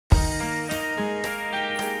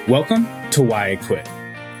Welcome to Why I Quit,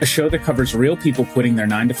 a show that covers real people quitting their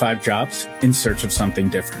 9-to-5 jobs in search of something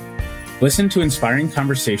different. Listen to inspiring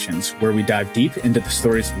conversations where we dive deep into the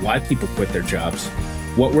stories of why people quit their jobs,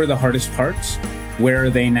 what were the hardest parts, where are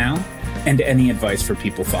they now, and any advice for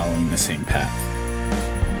people following the same path.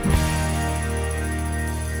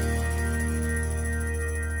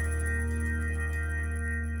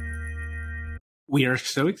 We are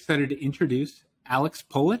so excited to introduce Alex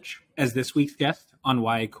Politsch as this week's guest on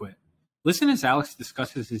Why I Quit. Listen as Alex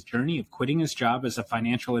discusses his journey of quitting his job as a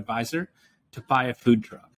financial advisor to buy a food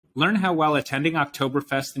truck. Learn how while attending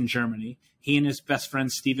Oktoberfest in Germany, he and his best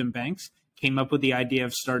friend Stephen Banks came up with the idea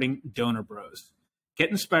of starting Döner Brös.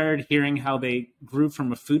 Get inspired hearing how they grew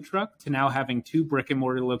from a food truck to now having 2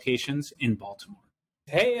 brick-and-mortar locations in Baltimore.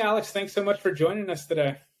 Hey, Alex, thanks so much for joining us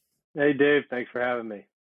today. Hey, Dave. Thanks for having me.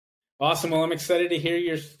 Awesome. Well, I'm excited to hear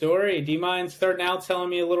your story. Do you mind starting out telling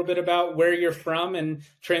me a little bit about where you're from and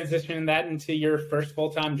transitioning that into your first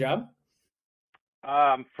full-time job?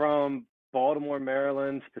 I'm from Baltimore,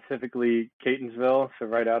 Maryland, specifically Catonsville, so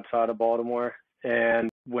right outside of Baltimore, and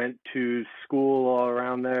went to school all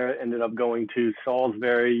around there, ended up going to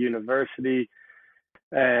Salisbury University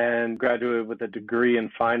and graduated with a degree in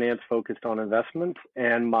finance focused on investments.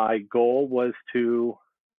 And my goal was to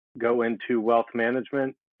go into wealth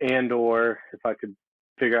management and or if I could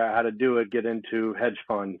figure out how to do it, get into hedge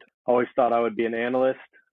fund. Always thought I would be an analyst.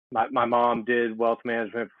 My mom did wealth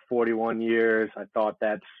management for 41 years. I thought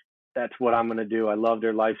that's what I'm going to do. I loved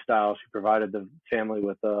her lifestyle. She provided the family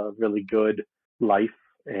with a really good life.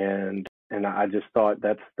 And I just thought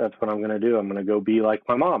that's what I'm going to do. I'm going to go be like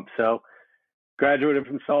my mom. So graduated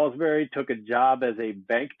from Salisbury, took a job as a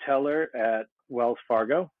bank teller at Wells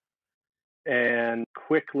Fargo, and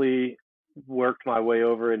quickly worked my way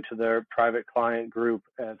over into their private client group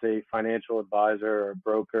as a financial advisor or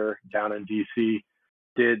broker down in DC.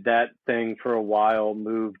 Did that thing for a while,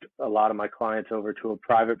 moved a lot of my clients over to a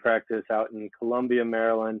private practice out in Columbia,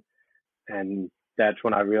 Maryland. And that's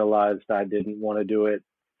when I realized I didn't want to do it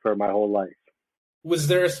for my whole life. Was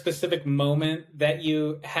there a specific moment that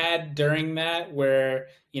you had during that where,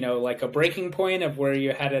 like a breaking point of where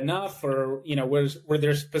you had enough, or, were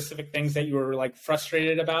there specific things that you were like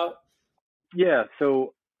frustrated about? Yeah.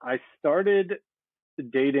 So I started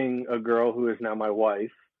dating a girl who is now my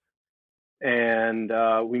wife, and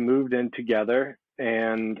we moved in together,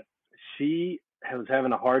 and she was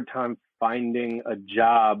having a hard time finding a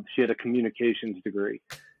job. She had a communications degree.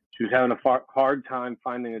 She was having a hard time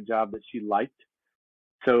finding a job that she liked.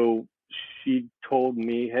 So she told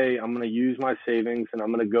me, hey, I'm going to use my savings and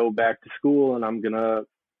I'm going to go back to school and I'm going to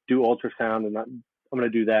do ultrasound, and I'm going to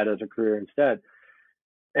do that as a career instead.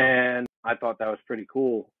 And I thought that was pretty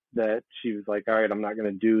cool that she was like, all right, I'm not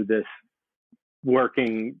going to do this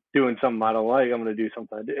doing something I don't like. I'm going to do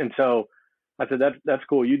something I do. And so I said, that's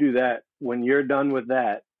cool. You do that. When you're done with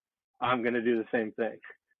that, I'm going to do the same thing.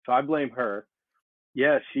 So I blame her.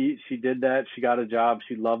 Yeah, she did that. She got a job.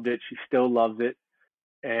 She loved it. She still loves it.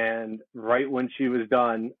 And right when she was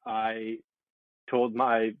done, I told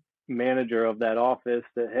my manager of that office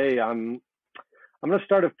that, hey, I'm going to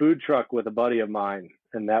start a food truck with a buddy of mine.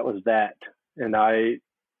 And that was that. And I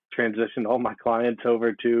transitioned all my clients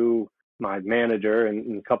over to my manager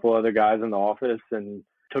and a couple other guys in the office, and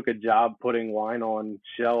took a job putting wine on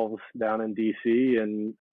shelves down in DC,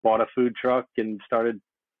 and bought a food truck and started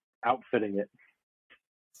outfitting it.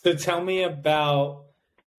 So tell me about,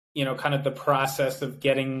 kind of the process of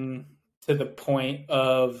getting to the point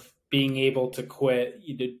of being able to quit.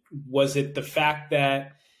 Was it the fact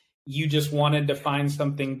that you just wanted to find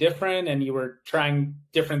something different and you were trying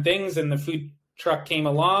different things and the food truck came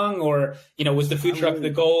along, or, was the food truck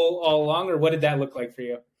the goal all along, or what did that look like for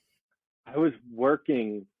you? I was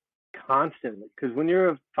working constantly, because when you're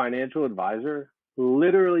a financial advisor,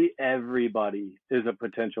 literally everybody is a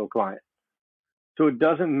potential client. So it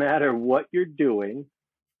doesn't matter what you're doing,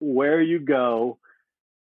 where you go,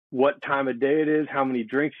 what time of day it is, how many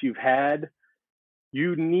drinks you've had.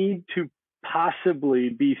 You need to possibly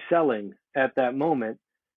be selling at that moment,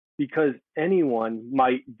 because anyone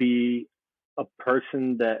might be a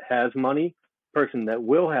person that has money, a person that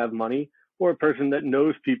will have money, or a person that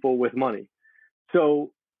knows people with money.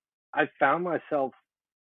 So I found myself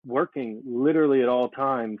working literally at all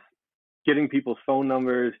times, getting people's phone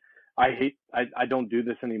numbers. I don't do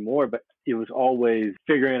this anymore, but it was always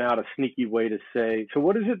figuring out a sneaky way to say, so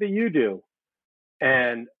what is it that you do?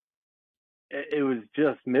 And it was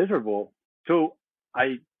just miserable. So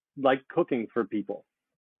I like cooking for people.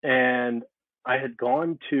 And I had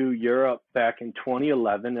gone to Europe back in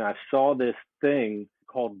 2011, and I saw this thing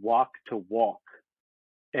called Walk to Walk.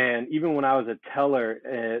 And even when I was a teller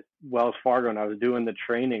at Wells Fargo and I was doing the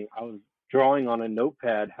training, I was drawing on a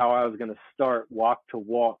notepad how I was going to start walk to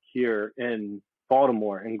walk here in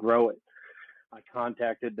Baltimore and grow it. I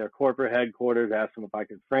contacted their corporate headquarters, asked them if I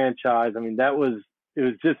could franchise. I mean, it was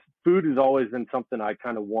just, food has always been something I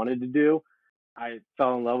kind of wanted to do. I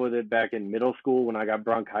fell in love with it back in middle school when I got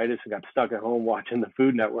bronchitis and got stuck at home watching the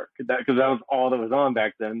Food Network. Because that was all that was on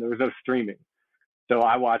back then. There was no streaming. So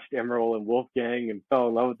I watched Emerald and Wolfgang and fell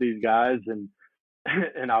in love with these guys. And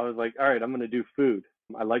and I was like, all right, I'm going to do food.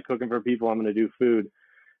 I like cooking for people. I'm going to do food.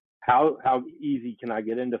 How easy can I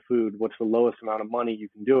get into food? What's the lowest amount of money you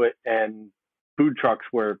can do it? And food trucks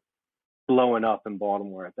were blowing up in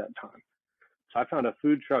Baltimore at that time. So I found a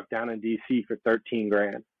food truck down in DC for 13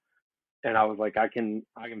 grand. And I was like, I can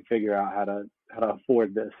figure out how to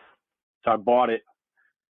afford this. So I bought it,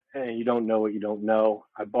 and you don't know what you don't know.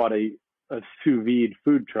 I bought a sous vide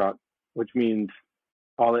food truck, which means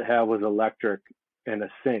all it had was electric and a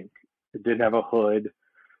sink. It didn't have a hood.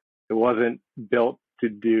 It wasn't built to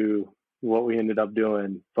do what we ended up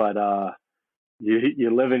doing, but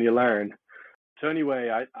you live and you learn. So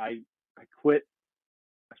anyway, I quit.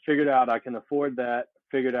 I figured out I can afford that.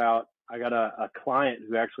 Figured out I got a client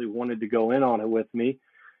who actually wanted to go in on it with me.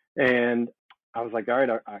 And I was like, all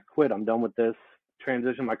right, I quit. I'm done with this.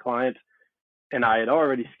 Transition my clients. And I had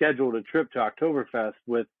already scheduled a trip to Oktoberfest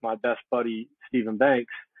with my best buddy, Stephen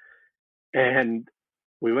Banks. And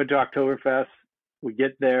we went to Oktoberfest. We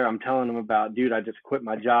get there. I'm telling him about, dude, I just quit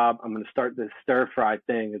my job. I'm going to start this stir fry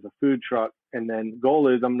thing as a food truck. And then goal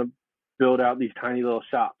is I'm going to build out these tiny little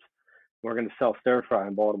shops. We're going to sell stir fry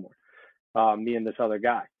in Baltimore. Me and this other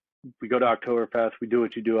guy. We go to Oktoberfest. We do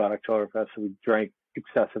what you do at Oktoberfest. So we drank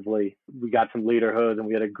excessively. We got some lederhoods and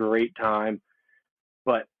we had a great time.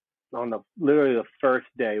 But on literally the first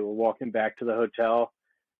day, we're walking back to the hotel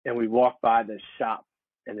and we walk by this shop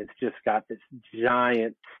and it's just got this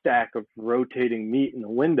giant stack of rotating meat in the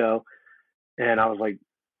window. And I was like,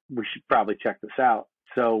 we should probably check this out.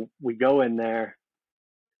 So we go in there.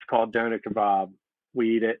 It's called Döner Kebab.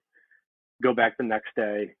 We eat it. Go back the next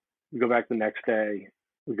day. We go back the next day.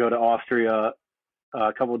 We go to Austria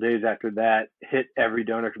a couple of days after that, hit every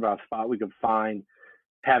Döner Kebab spot we could find,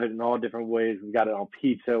 have it in all different ways. We got it on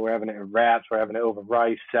pizza. We're having it in wraps. We're having it over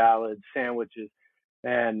rice, salads, sandwiches.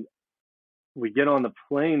 And we get on the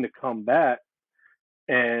plane to come back,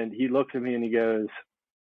 and he looks at me and he goes,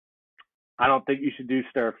 I don't think you should do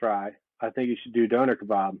stir fry. I think you should do Döner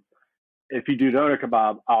Kebab. If you do Döner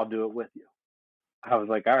Kebab, I'll do it with you. I was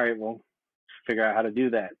like, all right, well, figure out how to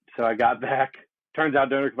do that. So I got back. Turns out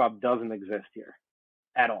Döner Kebab doesn't exist here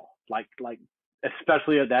at all. Like,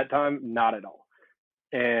 especially at that time, not at all.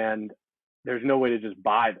 And there's no way to just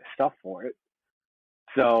buy the stuff for it.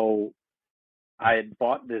 So I had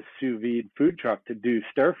bought this sous vide food truck to do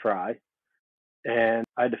stir fry, and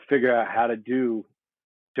I had to figure out how to do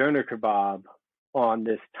Döner Kebab on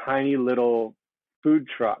this tiny little food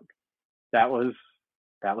truck. That was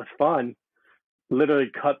fun.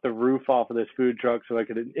 Literally cut the roof off of this food truck so I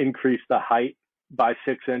could increase the height by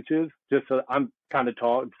 6 inches, just so I'm kind of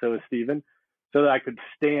tall, and so is Steven, so that I could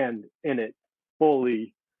stand in it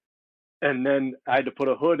fully. And then I had to put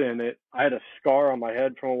a hood in it. I had a scar on my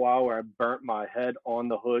head from a while where I burnt my head on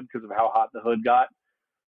the hood because of how hot the hood got.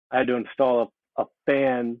 I had to install a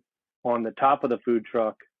fan on the top of the food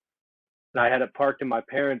truck. And I had it parked in my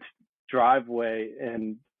parents' driveway,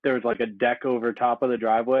 and there was like a deck over top of the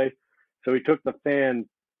driveway. So we took the fan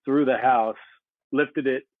through the house, lifted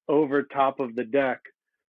it over top of the deck,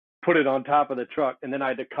 put it on top of the truck, and then I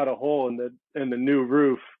had to cut a hole in the new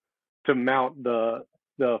roof to mount the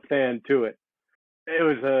fan to it. It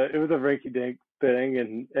was a rinky-dink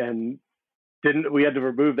thing, and we had to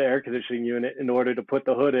remove the air conditioning unit in order to put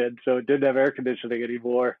the hood in, so it didn't have air conditioning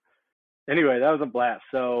anymore. Anyway, that was a blast.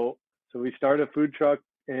 So we started a food truck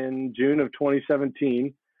in June of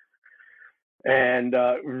 2017, and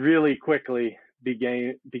really quickly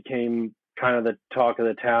became kind of the talk of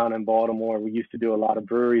the town in Baltimore. We used to do a lot of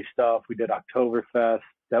brewery stuff. We did Oktoberfest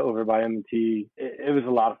over by M&T. It was a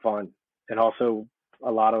lot of fun, and also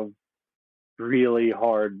a lot of really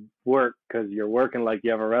hard work because you're working like you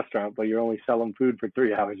have a restaurant, but you're only selling food for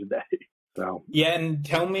 3 hours a day. So yeah, and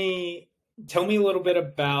tell me a little bit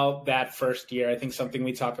about that first year. I think something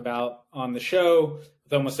we talk about on the show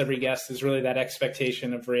with almost every guest is really that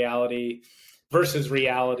expectation of reality versus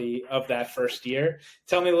reality of that first year.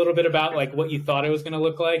 Tell me a little bit about like what you thought it was going to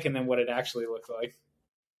look like and then what it actually looked like.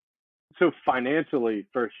 So financially,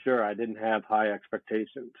 for sure, I didn't have high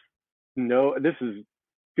expectations. No, this is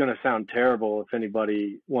going to sound terrible if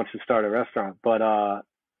anybody wants to start a restaurant, but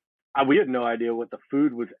we had no idea what the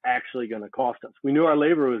food was actually going to cost us. We knew our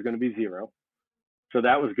labor was going to be zero, so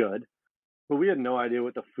that was good. But we had no idea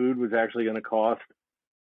what the food was actually going to cost.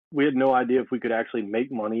 We had no idea if we could actually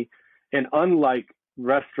make money. And unlike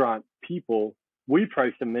restaurant people, we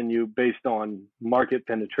priced a menu based on market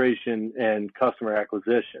penetration and customer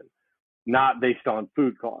acquisition, not based on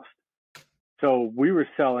food cost. So we were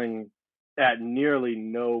selling at nearly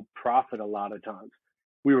no profit a lot of times.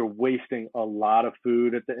 We were wasting a lot of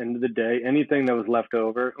food at the end of the day. Anything that was left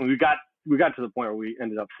over, and we got to the point where we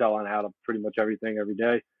ended up selling out of pretty much everything every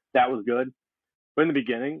day. That was good. But in the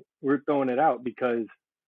beginning, we were throwing it out because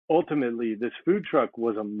ultimately this food truck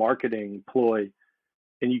was a marketing ploy,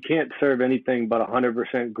 and you can't serve anything but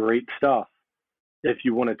 100% great stuff if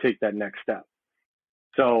you want to take that next step.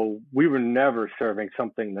 So we were never serving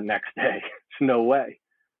something the next day. There's no way.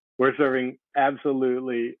 We're serving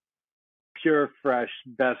absolutely pure, fresh,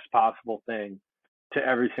 best possible thing to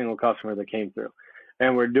every single customer that came through.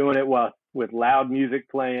 And we're doing it with loud music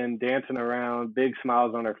playing, dancing around, big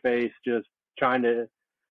smiles on our face, just trying to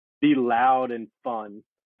be loud and fun,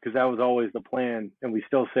 because that was always the plan. And we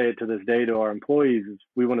still say it to this day to our employees, is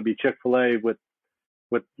we want to be Chick-fil-A with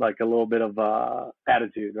like a little bit of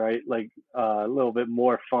attitude, right? Like a little bit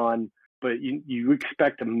more fun, but you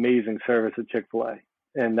expect amazing service at Chick-fil-A.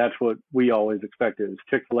 And that's what we always expected, is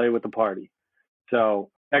Chick-fil-A with the party. So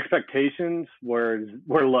expectations were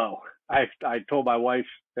low. I told my wife,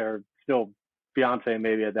 or still fiance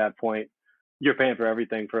maybe at that point, you're paying for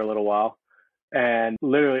everything for a little while. And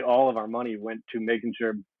literally all of our money went to making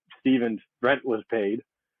sure Steven's rent was paid.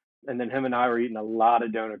 And then him and I were eating a lot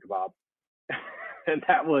of doner kebab. And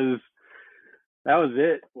that was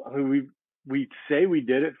it. I mean, we say we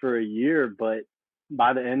did it for a year, but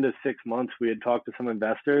by the end of 6 months, we had talked to some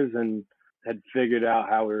investors and had figured out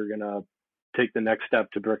how we were going to take the next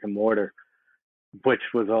step to brick and mortar, which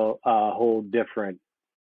was a whole different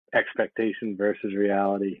expectation versus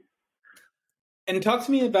reality. And talk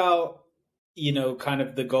to me about, kind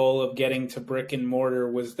of the goal of getting to brick and mortar.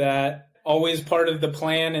 Was that always part of the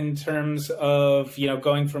plan in terms of,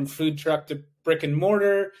 going from food truck to brick and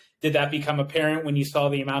mortar? Did that become apparent when you saw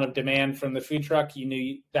the amount of demand from the food truck? You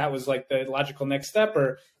knew that was like the logical next step,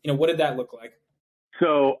 or, what did that look like?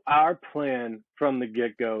 So our plan from the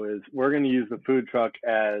get-go is we're going to use the food truck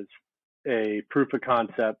as a proof of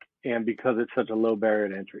concept, and because it's such a low barrier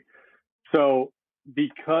to entry. So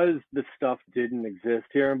because the stuff didn't exist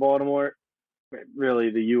here in Baltimore,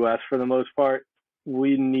 really the U.S. for the most part,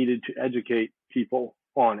 we needed to educate people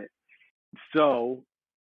on it. So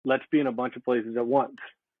let's be in a bunch of places at once.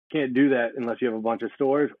 Can't do that unless you have a bunch of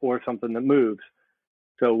stores or something that moves.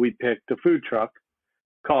 So we picked a food truck.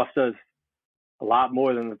 Cost us a lot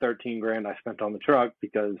more than the $13,000 I spent on the truck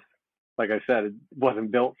because, like I said, it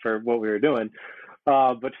wasn't built for what we were doing.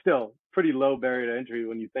 But still, pretty low barrier to entry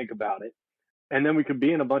when you think about it. And then we could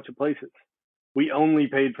be in a bunch of places. We only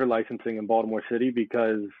paid for licensing in Baltimore City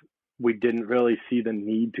because we didn't really see the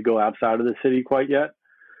need to go outside of the city quite yet.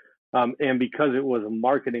 And because it was a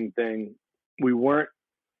marketing thing, we weren't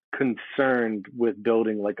concerned with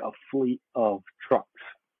building like a fleet of trucks.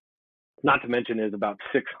 Not to mention it's about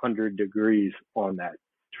 600 degrees on that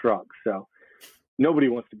truck. So nobody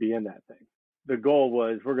wants to be in that thing. The goal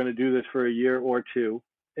was we're going to do this for a year or two,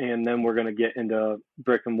 and then we're going to get into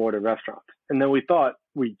brick and mortar restaurants. And then we thought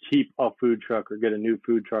we'd keep a food truck or get a new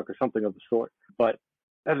food truck or something of the sort, but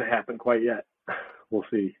that hasn't happened quite yet. We'll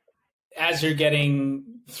see. As you're getting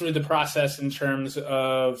through the process in terms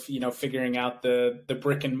of, figuring out the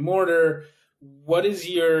brick and mortar, what is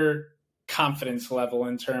your confidence level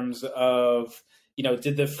in terms of,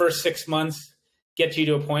 did the first 6 months get you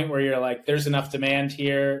to a point where you're like, there's enough demand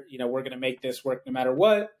here, we're going to make this work no matter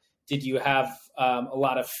what? Did you have a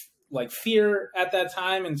lot of fear at that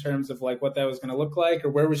time in terms of what that was going to look like, or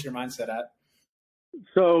where was your mindset at?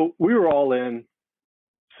 So we were all in.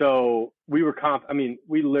 So we were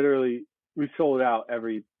we sold out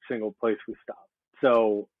every single place we stopped.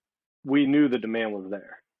 So we knew the demand was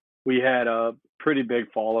there. We had a pretty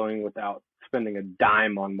big following without spending a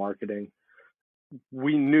dime on marketing.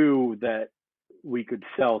 We knew that we could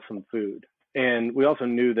sell some food. And we also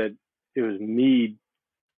knew that it was me.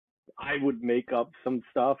 I would make up some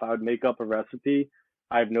stuff. I would make up a recipe.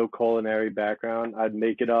 I have no culinary background. I'd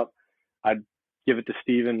make it up. I'd give it to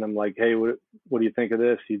Steven. I'm like, hey, what do you think of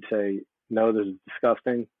this? He'd say, no, this is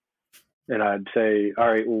disgusting. And I'd say, all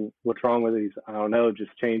right, well, what's wrong with these? I don't know,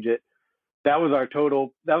 just change it. That was our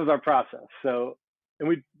process. So, and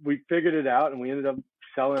we figured it out, and we ended up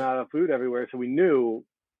selling out of food everywhere. So we knew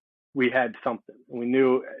we had something. And we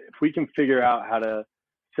knew if we can figure out how to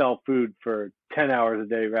sell food for 10 hours a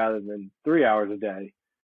day rather than 3 hours a day,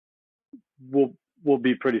 we'll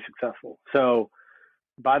be pretty successful. So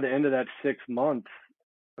by the end of that 6 months,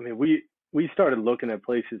 I mean, we started looking at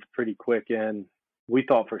places pretty quick, and we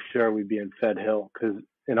thought for sure we'd be in Fed Hill, because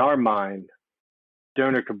in our mind,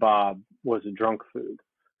 doner kebab was a drunk food.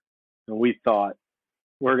 And we thought,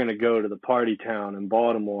 we're going to go to the party town in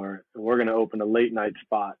Baltimore, and we're going to open a late night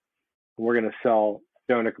spot, and we're going to sell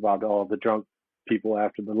doner kebab to all the drunk people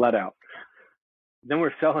after the let out. Then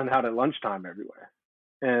we're selling out at lunchtime everywhere.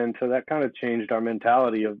 And so that kind of changed our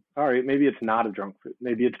mentality of, all right, maybe it's not a drunk food.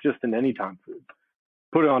 Maybe it's just an anytime food.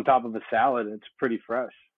 Put it on top of a salad, and it's pretty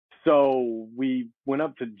fresh. So we went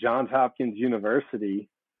up to Johns Hopkins University,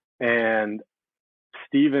 and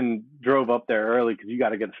Steven drove up there early because you got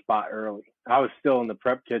to get a spot early. I was still in the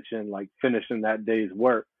prep kitchen, like finishing that day's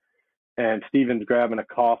work. And Steven's grabbing a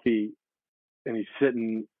coffee, and he's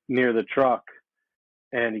sitting near the truck.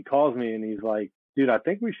 And he calls me, and he's like, dude, I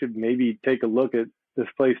think we should maybe take a look at this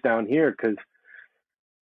place down here, because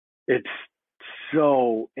it's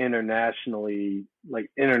so international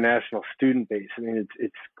student base. I mean,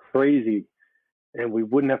 it's crazy. And we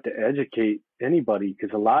wouldn't have to educate anybody,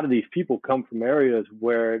 because a lot of these people come from areas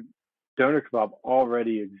where doner kebab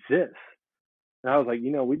already exists. And I was like,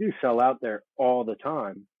 we do sell out there all the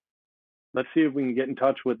time. Let's see if we can get in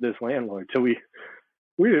touch with this landlord. So we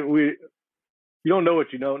you don't know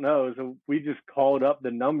what you don't know. So we just called up the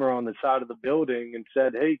number on the side of the building and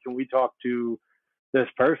said, hey, can we talk to this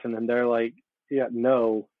person? And they're like, yeah,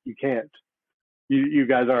 no, you can't. You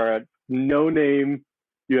guys are a no name.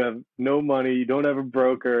 You have no money. You don't have a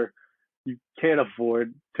broker. You can't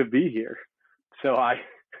afford to be here. So I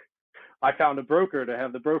found a broker to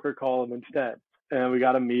have the broker call them instead. And we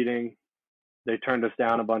got a meeting. They turned us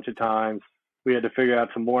down a bunch of times. We had to figure out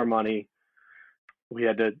some more money. We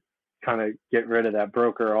had to kind of get rid of that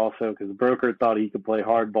broker also, because the broker thought he could play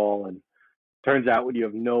hardball. And turns out when you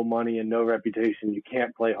have no money and no reputation, you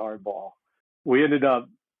can't play hardball. We ended up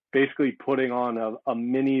basically putting on a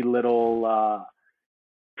mini little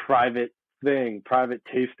private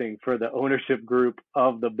tasting for the ownership group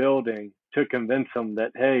of the building to convince them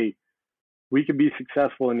that, hey, we could be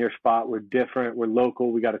successful in your spot. We're different. We're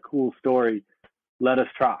local. We got a cool story. Let us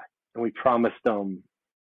try. And we promised them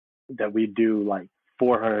that we'd do like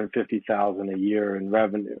 $450,000 a year in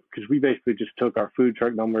revenue, because we basically just took our food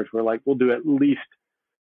truck numbers. We're like, we'll do at least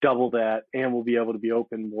double that, and we'll be able to be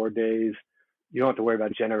open more days. You don't have to worry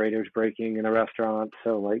about generators breaking in a restaurant.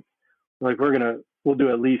 So we'll do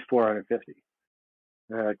at least 450.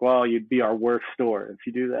 And they're like, well, you'd be our worst store if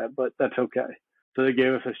you do that, but that's okay. So they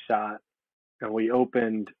gave us a shot, and we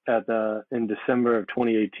opened in December of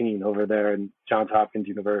 2018 over there in Johns Hopkins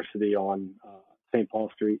University on St. Paul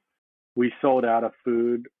Street. We sold out of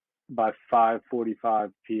food by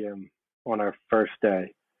 5:45 p.m. on our first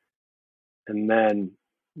day. And then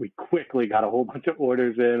we quickly got a whole bunch of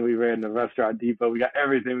orders in. We ran the restaurant depot. We got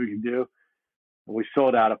everything we could do. And we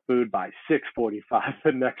sold out of food by 6:45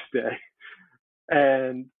 the next day.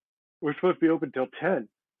 And we're supposed to be open till 10.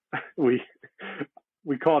 We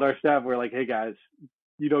called our staff. We're like, hey, guys,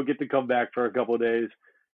 you don't get to come back for a couple of days.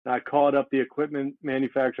 And I called up the equipment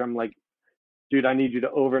manufacturer. I'm like, dude, I need you to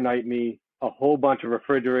overnight me a whole bunch of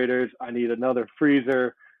refrigerators. I need another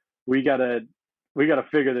freezer. We gotta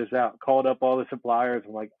figure this out. Called up all the suppliers.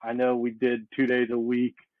 I'm like, I know we did 2 days a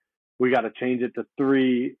week. We got to change it to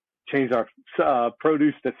 3, change our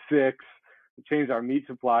produce to 6, change our meat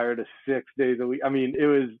supplier to 6 days a week. I mean, it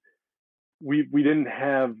was, we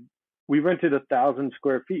rented 1,000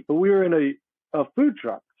 square feet, but we were in a food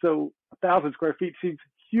truck. So 1,000 square feet seems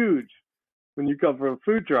huge when you come from a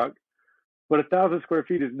food truck. But 1,000 square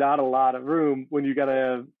feet is not a lot of room when you got to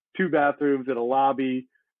have 2 bathrooms and a lobby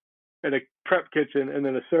and a prep kitchen and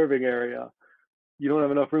then a serving area. You don't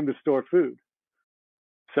have enough room to store food.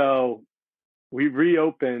 So we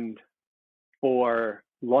reopened for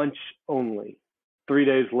lunch only 3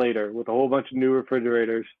 days later with a whole bunch of new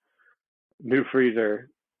refrigerators, new freezer,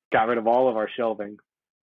 got rid of all of our shelving.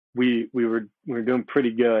 We were doing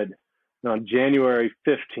pretty good. And on January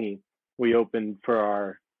 15th, we opened for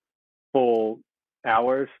our full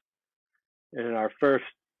hours. And in our first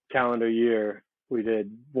calendar year, we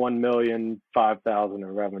did $1,005,000 in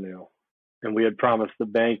revenue. And we had promised the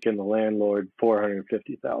bank and the landlord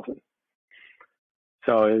 $450,000.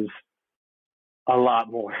 So it was a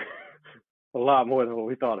lot more than what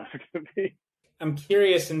we thought it was going to be. I'm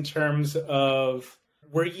curious in terms of,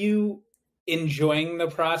 were you enjoying the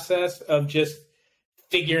process of just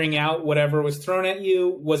figuring out whatever was thrown at you?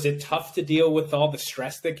 Was it tough to deal with all the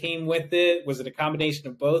stress that came with it? Was it a combination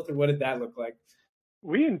of both, or what did that look like?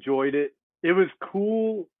 We enjoyed it. It was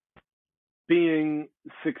cool being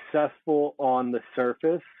successful on the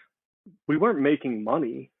surface, we weren't making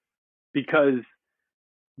money because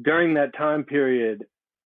during that time period,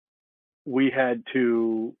 we had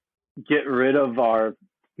to get rid of our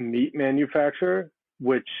meat manufacturer,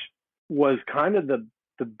 which was kind of the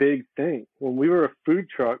big thing. When we were a food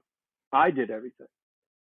truck, I did everything.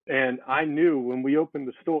 And I knew when we opened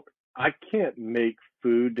the store, I can't make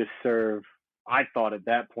food to serve. I thought at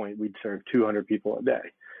that point we'd serve 200 people a day.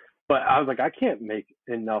 But I was like, I can't make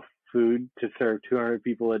enough food to serve 200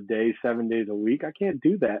 people a day, 7 days a week. I can't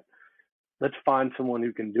do that. Let's find someone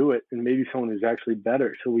who can do it, and maybe someone who's actually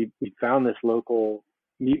better. So we found this local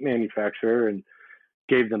meat manufacturer and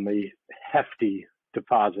gave them a hefty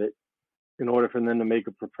deposit in order for them to make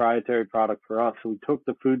a proprietary product for us. So we took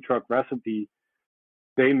the food truck recipe,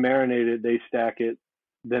 they marinate it, they stack it,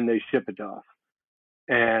 then they ship it to us.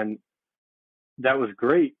 And that was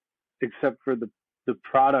great, except for the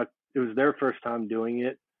product. It was their first time doing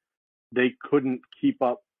it. They couldn't keep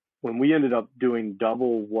up. When we ended up doing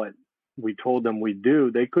double what we told them we'd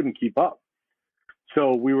do, they couldn't keep up.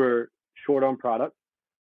 So we were short on product.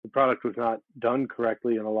 The product was not done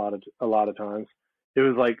correctly in a lot of times. It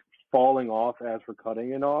was like falling off as we're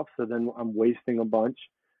cutting it off. So then I'm wasting a bunch.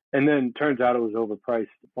 And then turns out it was overpriced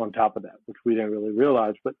on top of that, which we didn't really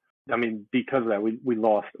realize. But I mean, because of that, we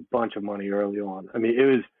lost a bunch of money early on. I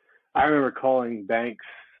mean, I remember calling banks,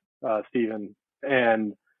 Stephen,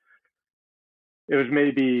 and it was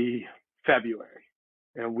maybe February,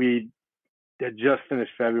 and we had just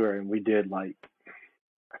finished February, and we did I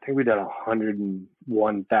think we did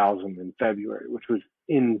 101,000 in February, which was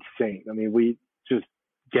insane. I mean, we just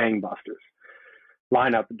gangbusters,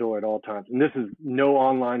 line out the door at all times. And this is no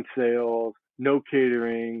online sales, no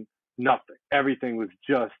catering, nothing. Everything was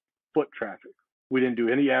just foot traffic. We didn't do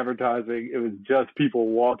any advertising. It was just people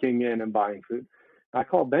walking in and buying food. I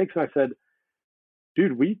called banks and I said,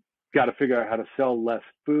 dude, we got to figure out how to sell less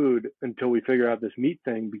food until we figure out this meat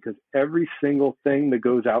thing, because every single thing that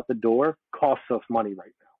goes out the door costs us money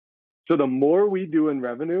right now. So the more we do in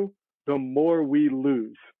revenue, the more we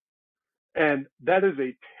lose. And that is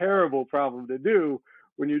a terrible problem to do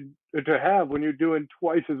when you're doing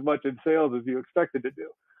twice as much in sales as you expected to do.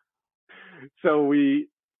 So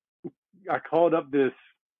I called up the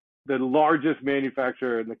largest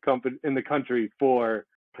manufacturer in the country for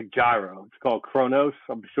gyro. It's called Kronos.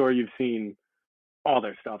 I'm sure you've seen all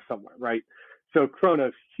their stuff somewhere, right? So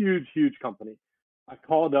Kronos, huge company. I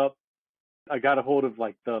called up. I got a hold of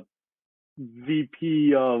the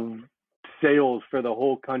VP of sales for the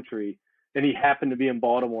whole country, and he happened to be in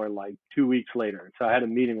Baltimore 2 weeks later. So I had a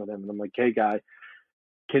meeting with him, and I'm like, "Hey, guy,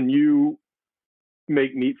 can you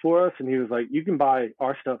make meat for us?" And he was like, "You can buy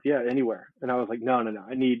our stuff, yeah, anywhere." And I was like, "No,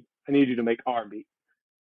 I need you to make our meat."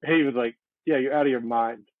 And he was like, "Yeah, you're out of your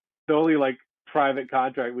mind. The only private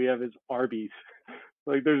contract we have is Arby's.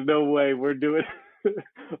 There's no way we're doing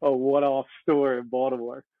a one-off store in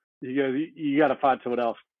Baltimore. You got to find someone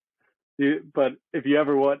else. But if you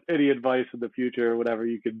ever want any advice in the future or whatever,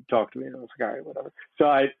 you could talk to me." And I was like, "All right, whatever." So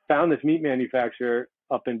I found this meat manufacturer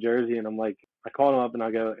up in Jersey, and I called them up and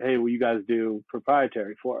I go, "Hey, will you guys do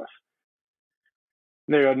proprietary for us?"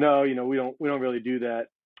 And they go, "No, we don't really do that."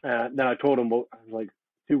 Then I told them, I was like,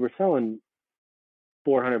 "Dude, we're selling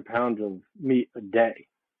 400 pounds of meat a day.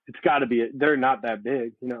 It's got to be, they're not that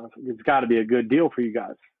big, it's got to be a good deal for you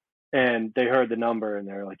guys." And they heard the number and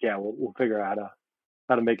they're like, "Yeah, we'll figure out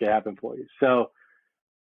how to make it happen for you." So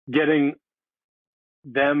getting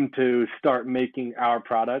them to start making our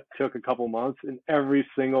product took a couple months, and every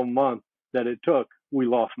single month that it took, we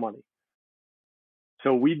lost money.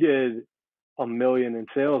 So we did $1 million in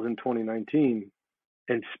sales in 2019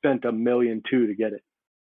 and spent $1.2 million to get it,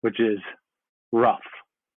 which is rough.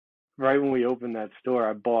 Right when we opened that store,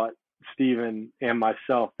 I bought Steven and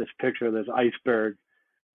myself this picture of this iceberg,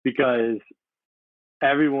 because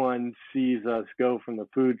everyone sees us go from the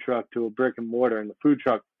food truck to a brick and mortar, and the food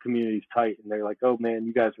truck community is tight, and they're like, "Oh man,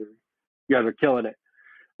 you guys are killing it."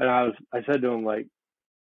 And I said to them,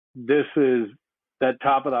 this is that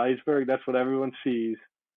top of the iceberg. That's what everyone sees.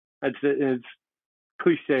 It's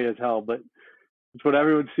cliche as hell, but it's what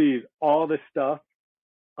everyone sees. All this stuff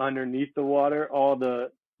underneath the water,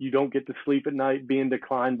 you don't get to sleep at night, being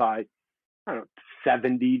declined by, I don't know,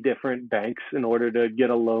 70 different banks in order to get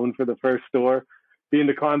a loan for the first store, being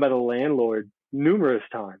declined by the landlord numerous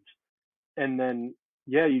times. And then,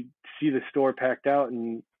 you see the store packed out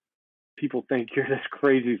and people think you're this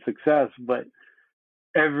crazy success. But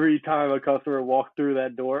every time a customer walked through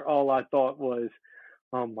that door, all I thought was,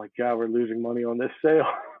 "Oh my God, we're losing money on this sale."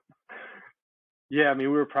 Yeah, I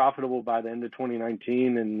mean, we were profitable by the end of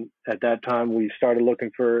 2019. And at that time, we started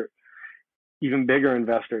looking for even bigger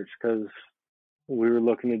investors, because we were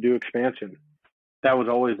looking to do expansion. That was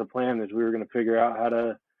always the plan, is we were going to figure out how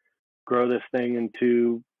to grow this thing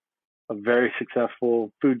into a very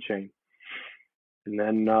successful food chain. And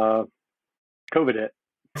then COVID hit.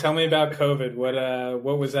 Tell me about COVID.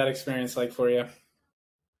 What was that experience like for you?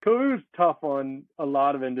 COVID was tough on a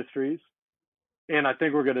lot of industries. And I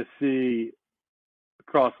think we're going to see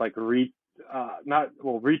across like retail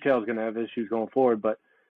is going to have issues going forward, but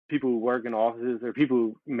people who work in offices or people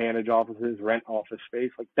who manage offices, rent office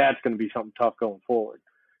space, like that's going to be something tough going forward.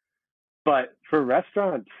 But for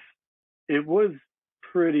restaurants, it was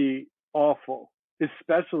pretty awful,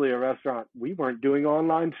 especially a restaurant. We weren't doing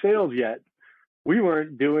online sales yet. We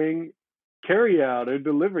weren't doing carry out or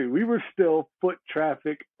delivery. We were still foot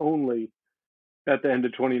traffic only at the end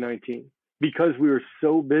of 2019 because we were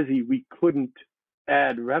so busy we couldn't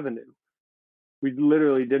add revenue. We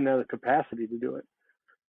literally didn't have the capacity to do it.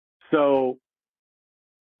 So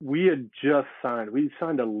we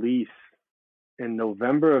signed a lease in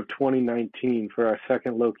November of 2019 for our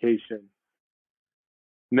second location.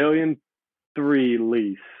 $1.3 million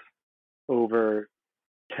lease over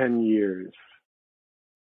 10 years.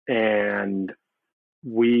 And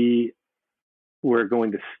we were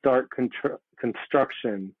going to start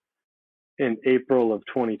construction in April of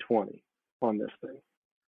 2020 on this thing.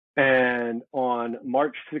 And on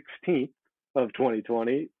March 16th of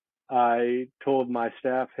 2020, I told my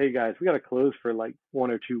staff, hey guys, we got to close for like 1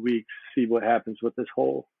 or 2 weeks, see what happens with this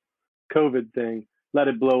whole COVID thing. Let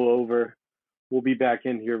it blow over. We'll be back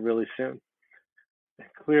in here really soon. And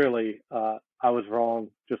clearly, I was wrong,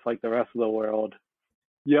 just like the rest of the world.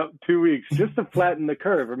 Yep, 2 weeks, just to flatten the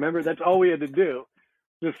curve. Remember, that's all we had to do.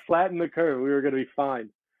 Just flatten the curve. We were going to be fine.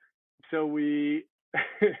 So we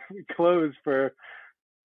closed for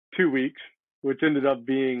 2 weeks, which ended up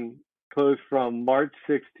being closed from March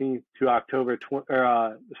 16th to August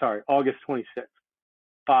 26th,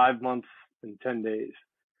 5 months and 10 days,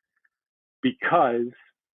 because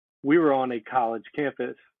we were on a college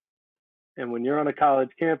campus. And when you're on a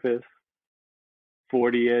college campus,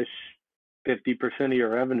 40-ish, 50% of your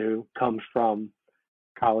revenue comes from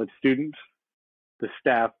college students, the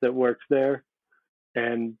staff that works there,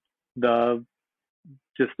 and the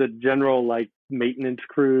general like maintenance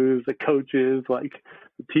crews, the coaches, like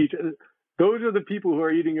the teachers. Those are the people who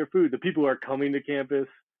are eating your food. The people who are coming to campus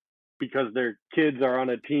because their kids are on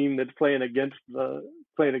a team that's playing against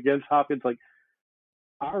Hopkins. Like,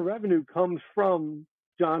 our revenue comes from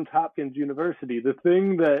Johns Hopkins University. The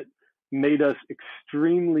thing that made us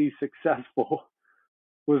extremely successful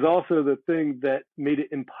was also the thing that made it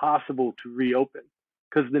impossible to reopen,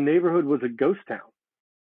 because the neighborhood was a ghost town.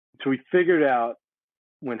 So we figured out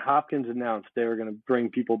when Hopkins announced they were going to bring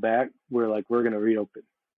people back, we're going to reopen.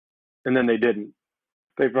 And then they didn't.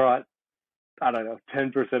 They brought,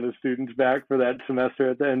 10% of students back for that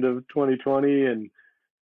semester at the end of 2020, and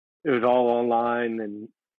it was all online. And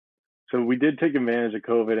so we did take advantage of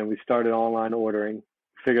COVID, and we started online ordering,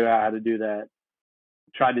 figured out how to do that,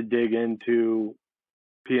 tried to dig into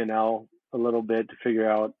P&L a little bit to figure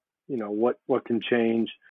out, what can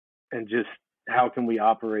change, and just how can we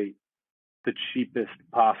operate the cheapest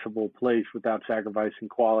possible place without sacrificing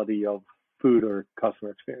quality of food or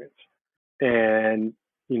customer experience. And,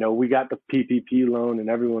 we got the PPP loan, and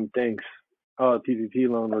everyone thinks, the PPP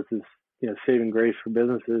loan was this, saving grace for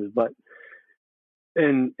businesses. But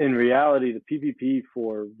in reality, the PPP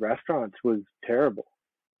for restaurants was terrible,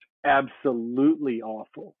 absolutely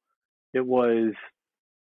awful. It was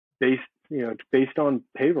based on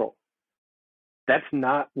payroll. That's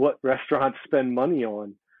not what restaurants spend money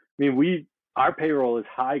on. I mean, our payroll is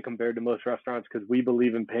high compared to most restaurants because we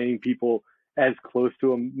believe in paying people as close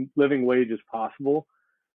to a living wage as possible.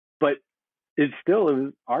 But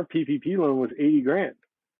our PPP loan was $80,000.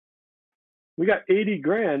 We got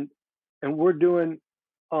 $80,000, and we're doing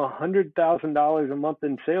 $100,000 a month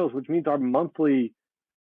in sales, which means the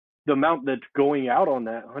amount that's going out on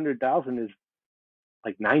that 100,000 is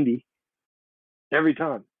like 90 every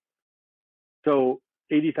time. So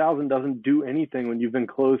 80,000 doesn't do anything when you've been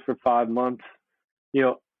closed for 5 months.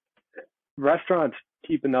 Restaurants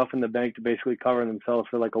keep enough in the bank to basically cover themselves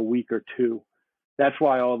for like a week or two. That's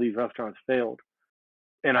why all these restaurants failed.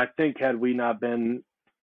 And I think had we not been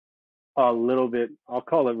a little bit, I'll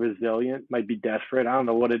call it resilient, might be desperate, I don't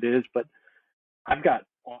know what it is, but I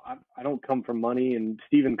don't come from money, and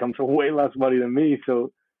Steven comes from way less money than me.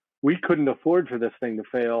 So we couldn't afford for this thing to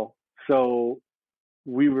fail. So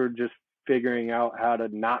we were just figuring out how to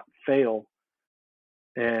not fail.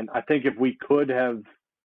 And I think if we could have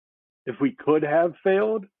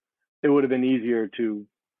failed, it would have been easier to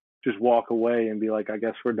just walk away and be like, I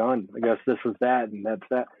guess we're done. I guess this was that and that's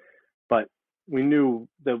that. But we knew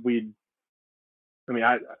that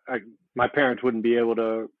my parents wouldn't be able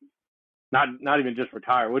to, not even just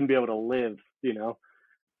retire, wouldn't be able to live,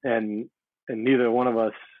 and neither one of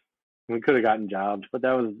us, we could have gotten jobs, but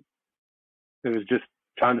it was just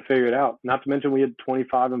trying to figure it out. Not to mention we had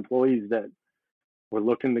 25 employees that were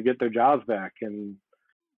looking to get their jobs back. And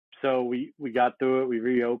so we got through it, we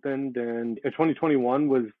reopened, and 2021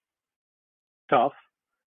 was tough,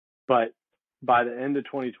 but by the end of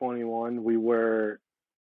 2021, we were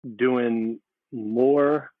doing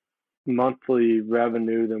more monthly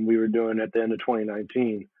revenue than we were doing at the end of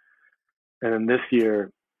 2019. And then this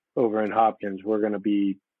year over in Hopkins, we're going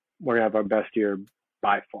to have our best year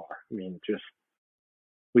by far. I mean,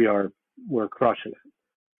 we're crushing it,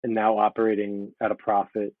 and now operating at a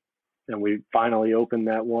profit. And we finally opened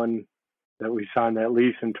that one that we signed that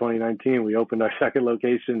lease in 2019. We opened our second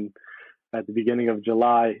location at the beginning of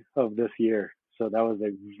July of this year. So that was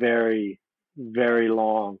a very, very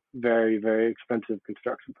long, very, very expensive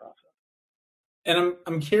construction process. And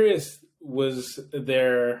I'm curious, was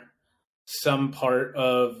there some part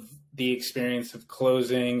of the experience of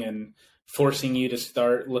closing and forcing you to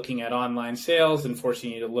start looking at online sales and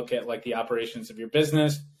forcing you to look at like the operations of your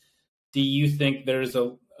business? Do you think there's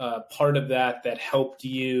a part of that helped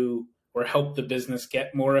you or helped the business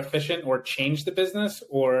get more efficient or change the business?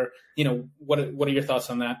 Or, what are your thoughts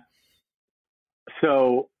on that?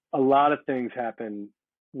 So a lot of things happened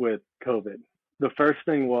with COVID. The first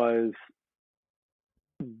thing was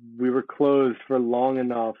we were closed for long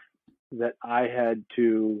enough that I had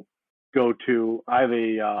to I have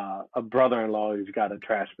a brother-in-law who's got a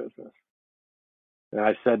trash business. And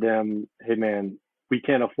I said to him, hey man, we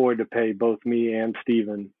can't afford to pay both me and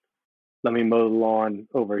Steven. Let me mow the lawn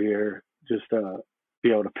over here just to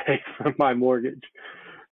be able to pay for my mortgage.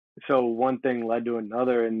 So one thing led to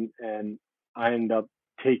another, and I ended up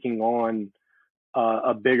taking on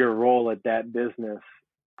a bigger role at that business.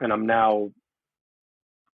 And I'm now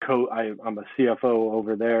I'm a CFO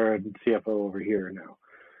over there and CFO over here now.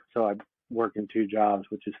 So I work in two jobs,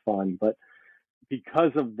 which is fun. But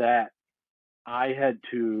because of that, I had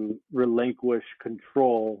to relinquish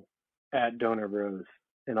control at Döner Brös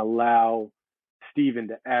and allow Steven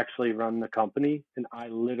to actually run the company. And I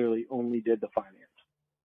literally only did the finance.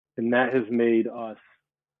 And that has made us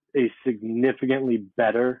a significantly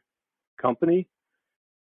better company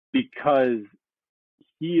because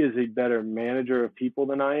he is a better manager of people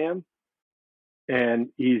than I am. And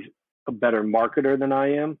he's a better marketer than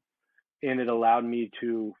I am. And it allowed me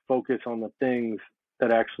to focus on the things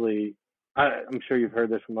that actually, I'm sure you've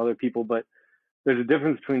heard this from other people, but there's a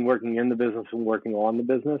difference between working in the business and working on the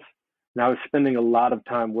business. And I was spending a lot of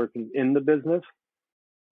time working in the business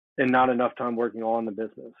and not enough time working on the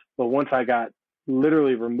business. But once I got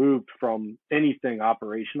literally removed from anything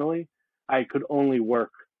operationally, I could only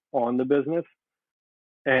work on the business.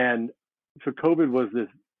 And so COVID was this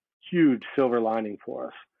huge silver lining for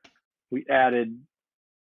us. We added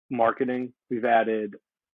marketing, we've added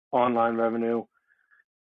online revenue.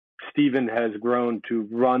 Steven has grown to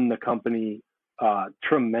run the company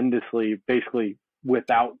tremendously, basically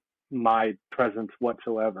without my presence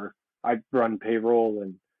whatsoever. I run payroll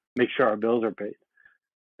and make sure our bills are paid.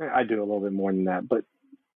 I do a little bit more than that, but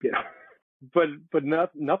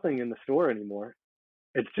nothing in the store anymore.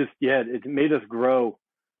 It's just, it made us grow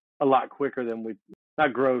a lot quicker than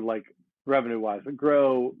not grow like revenue wise, but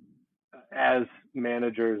grow as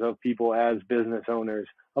managers of people, as business owners,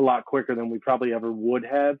 a lot quicker than we probably ever would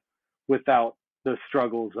have without the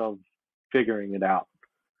struggles of figuring it out.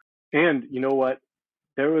 And you know what?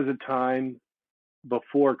 There was a time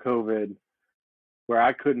before COVID where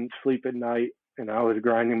I couldn't sleep at night and I was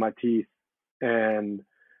grinding my teeth, and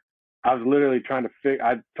I was literally trying to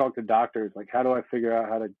I talked to doctors, like, how do I figure out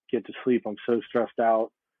how to get to sleep? I'm so stressed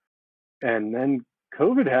out. And then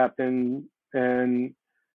COVID happened, and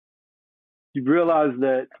you realize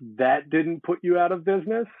that didn't put you out of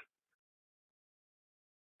business.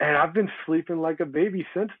 And I've been sleeping like a baby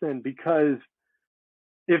since then, because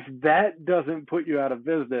if that doesn't put you out of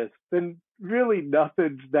business, then really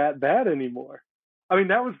nothing's that bad anymore. I mean,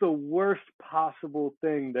 that was the worst possible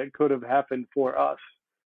thing that could have happened for us.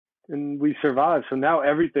 And we survived. So now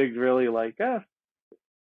everything's really like,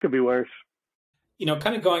 could be worse.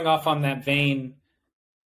 Kind of going off on that vein,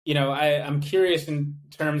 I'm curious in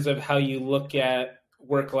terms of how you look at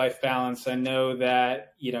work-life balance. I know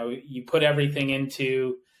that, you put everything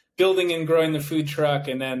into building and growing the food truck,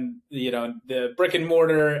 and then, the brick and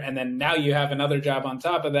mortar, and then now you have another job on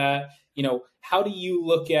top of that. How do you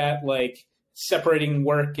look at like separating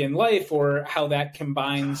work and life, or how that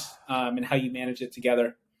combines and how you manage it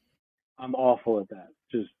together? I'm awful at that.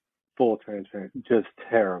 Just full transparency, just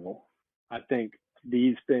terrible. I think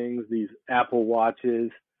these things, these Apple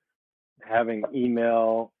Watches, having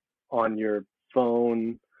email on your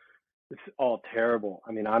phone, it's all terrible.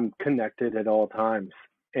 I mean, I'm connected at all times.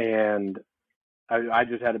 And I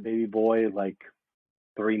just had a baby boy like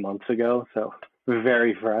 3 months ago, so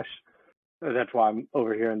very fresh. That's why I'm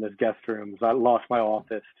over here in this guest room. I lost my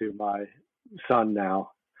office to my son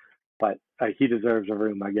now, but he deserves a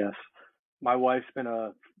room, I guess. My wife's been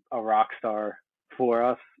a rock star for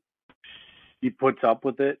us. She puts up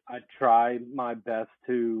with it. I try my best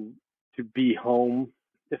to be home.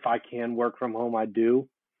 If I can work from home, I do.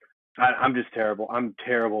 I'm just terrible. I'm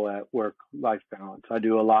terrible at work-life balance. I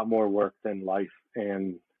do a lot more work than life,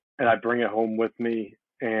 and I bring it home with me.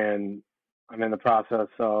 And I'm in the process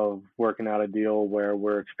of working out a deal where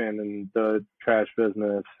we're expanding the trash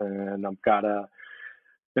business, and I've got a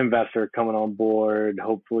investor coming on board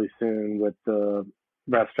hopefully soon with the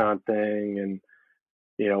restaurant thing, and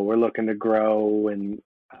we're looking to grow. And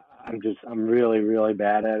I'm really, really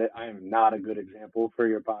bad at it. I am not a good example for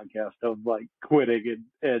your podcast of like quitting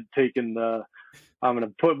and taking I'm going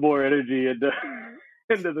to put more energy into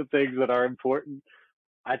the things that are important.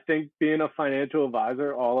 I think being a financial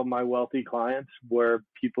advisor, all of my wealthy clients were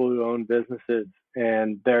people who own businesses,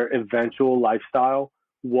 and their eventual lifestyle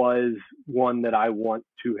was one that I want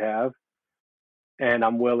to have. And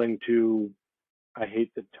I'm willing to, I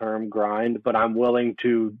hate the term grind, but I'm willing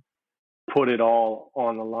to put it all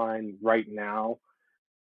on the line right now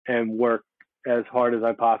and work as hard as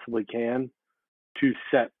I possibly can to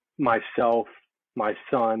set myself, my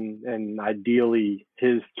son, and ideally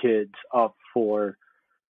his kids up for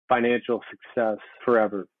financial success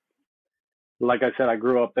forever. Like I said, I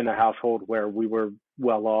grew up in a household where we were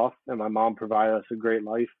well off and my mom provided us a great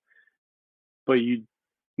life. But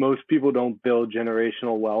most people don't build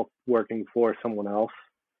generational wealth working for someone else.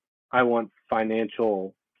 I want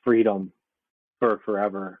financial freedom for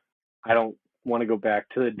forever. I don't want to go back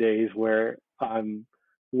to the days where I'm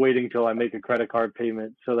waiting till I make a credit card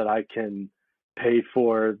payment so that I can pay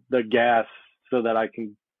for the gas so that I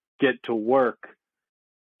can get to work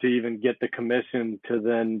to even get the commission to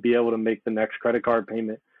then be able to make the next credit card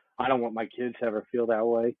payment. I don't want my kids to ever feel that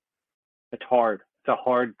way. It's hard. It's a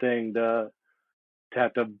hard thing to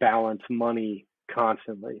have to balance money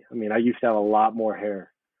constantly. I mean, I used to have a lot more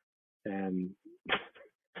hair, and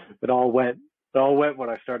it all went when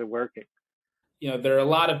I started working. There are a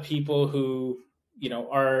lot of people who,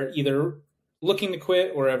 are either looking to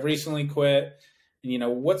quit or have recently quit.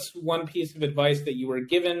 And, what's one piece of advice that you were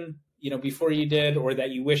given, before you did, or that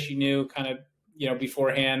you wish you knew kind of,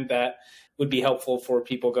 beforehand that would be helpful for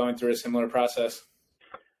people going through a similar process?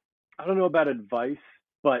 I don't know about advice,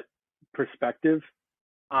 but perspective.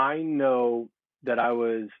 I know that I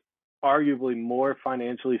was arguably more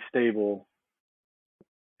financially stable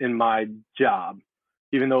in my job,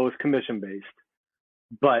 even though it was commission-based.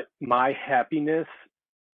 But my happiness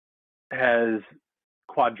has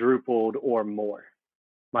quadrupled or more.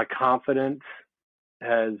 My confidence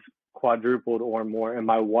has quadrupled or more, and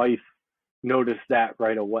my wife noticed that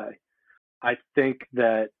right away. I think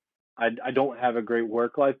that I don't have a great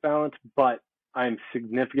work-life balance, but I'm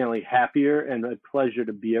significantly happier and a pleasure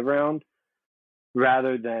to be around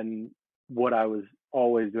rather than what I was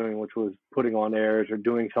always doing, which was putting on airs or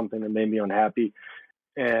doing something that made me unhappy.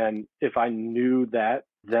 And if I knew that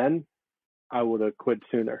then, I would have quit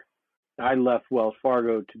sooner. I left Wells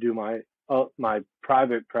Fargo to do my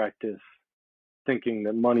private practice thinking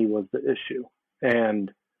that money was the issue.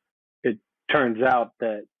 And it turns out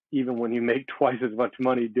that even when you make twice as much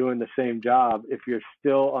money doing the same job, if you're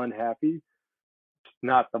still unhappy, it's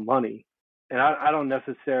not the money. And I don't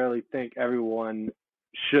necessarily think everyone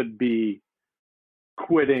should be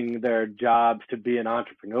quitting their jobs to be an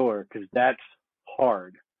entrepreneur, because that's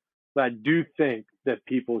hard. But I do think that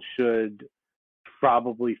people should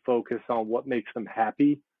probably focus on what makes them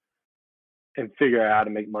happy and figure out how to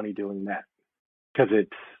make money doing that.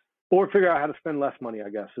 Or figure out how to spend less money, I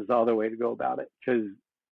guess, is the other way to go about it. Because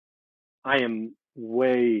I am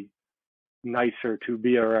way nicer to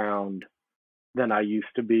be around than I used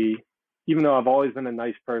to be. Even though I've always been a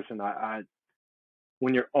nice person,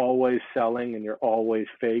 when you're always selling and you're always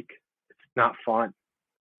fake, it's not fun.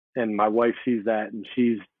 And my wife sees that, and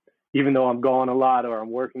even though I'm gone a lot or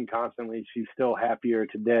I'm working constantly, she's still happier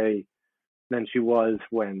today than she was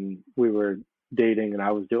when we were dating and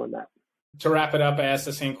I was doing that. To wrap it up, I asked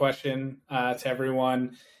the same question to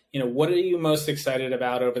everyone. What are you most excited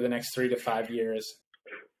about over the next 3 to 5 years?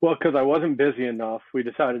 Well, because I wasn't busy enough, we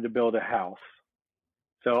decided to build a house.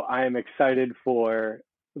 So I am excited for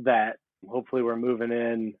that. Hopefully we're moving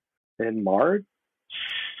in March,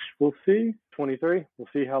 we'll see. 23. We'll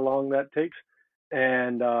see how long that takes.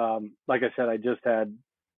 And like I said, I just had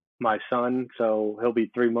my son, so he'll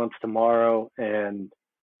be 3 months tomorrow, and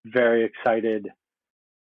very excited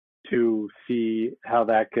to see how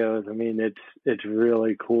that goes. I mean, it's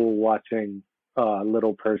really cool watching a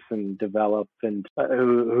little person develop and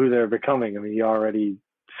who they're becoming. I mean, he already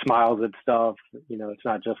smiles at stuff. You know, it's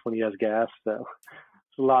not just when he has gas, so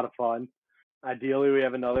it's a lot of fun. Ideally, we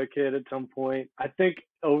have another kid at some point. I think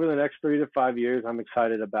over the next 3 to 5 years, I'm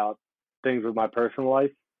excited about things with my personal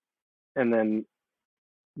life, and then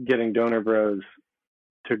getting Döner Brös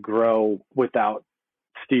to grow without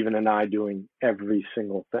Steven and I doing every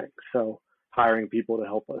single thing. So hiring people to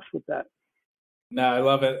help us with that. No, I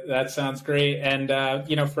love it. That sounds great. And,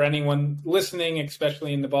 you know, for anyone listening,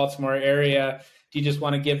 especially in the Baltimore area, do you just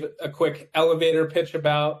want to give a quick elevator pitch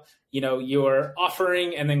about, you know, your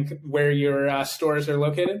offering and then where your stores are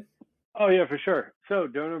located? Oh, yeah, for sure. So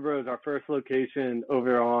Döner Brös, our first location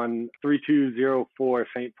over on 3204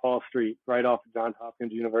 St. Paul Street, right off of Johns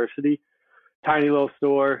Hopkins University. Tiny little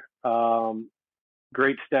store,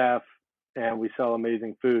 great staff, and we sell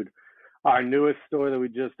amazing food. Our newest store that we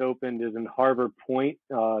just opened is in Harbor Point,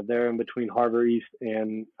 there in between Harbor East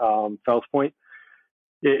and Fells Point.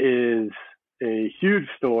 It is a huge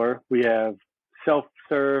store. We have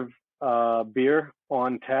self-serve beer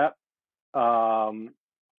on tap,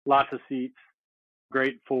 lots of seats,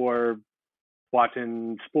 great for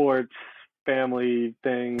watching sports, family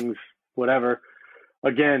things, whatever.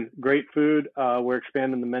 Again, great food. We're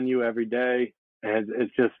expanding the menu every day, and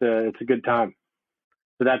it's just it's a good time.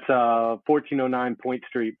 So that's 1409 Point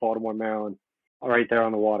Street, Baltimore, Maryland, right there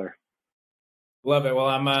on the water. Love it. Well,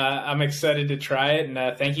 I'm excited to try it,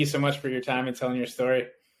 and thank you so much for your time and telling your story.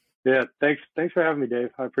 Yeah, thanks for having me, Dave.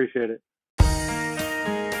 I appreciate it.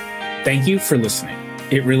 Thank you for listening.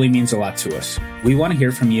 It really means a lot to us. We want to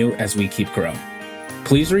hear from you as we keep growing.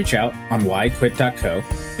 Please reach out on whyquit.co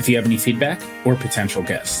if you have any feedback or potential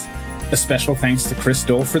guests. A special thanks to Chris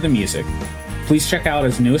Dole for the music. Please check out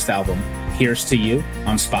his newest album, Here's to You,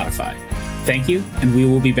 on Spotify. Thank you, and we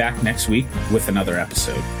will be back next week with another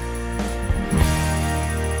episode.